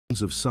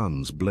Millions of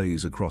suns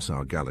blaze across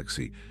our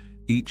galaxy,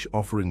 each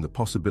offering the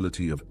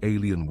possibility of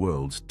alien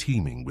worlds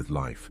teeming with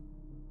life.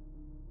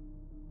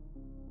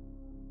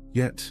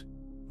 Yet,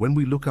 when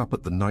we look up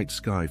at the night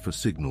sky for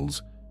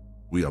signals,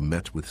 we are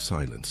met with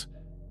silence.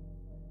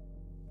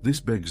 This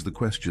begs the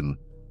question,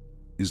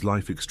 is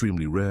life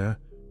extremely rare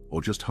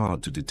or just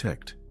hard to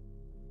detect?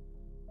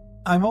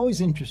 I'm always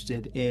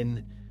interested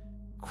in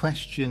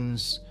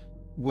questions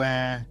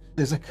where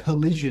there's a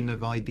collision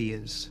of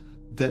ideas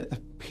that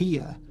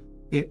appear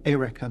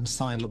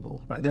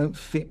irreconcilable, right? They don't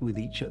fit with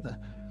each other.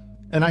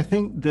 And I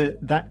think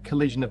that that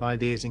collision of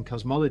ideas in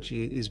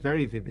cosmology is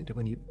very vivid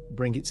when you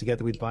bring it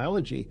together with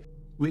biology,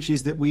 which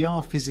is that we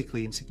are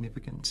physically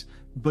insignificant,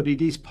 but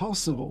it is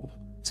possible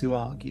to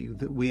argue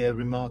that we are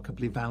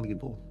remarkably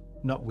valuable,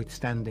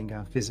 notwithstanding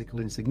our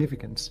physical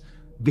insignificance,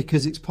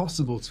 because it's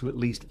possible to at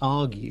least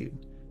argue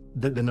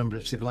that the number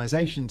of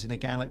civilizations in a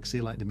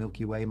galaxy like the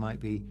Milky Way might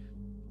be,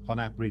 on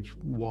average,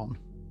 1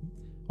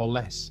 or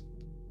less.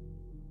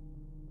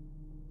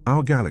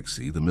 Our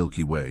galaxy, the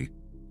Milky Way,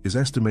 is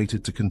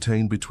estimated to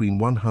contain between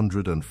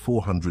 100 and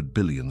 400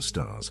 billion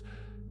stars,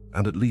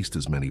 and at least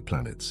as many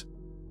planets.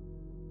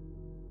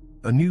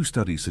 A new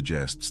study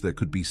suggests there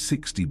could be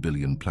 60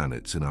 billion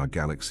planets in our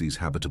galaxy's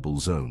habitable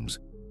zones,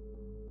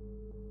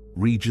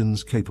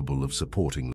 regions capable of supporting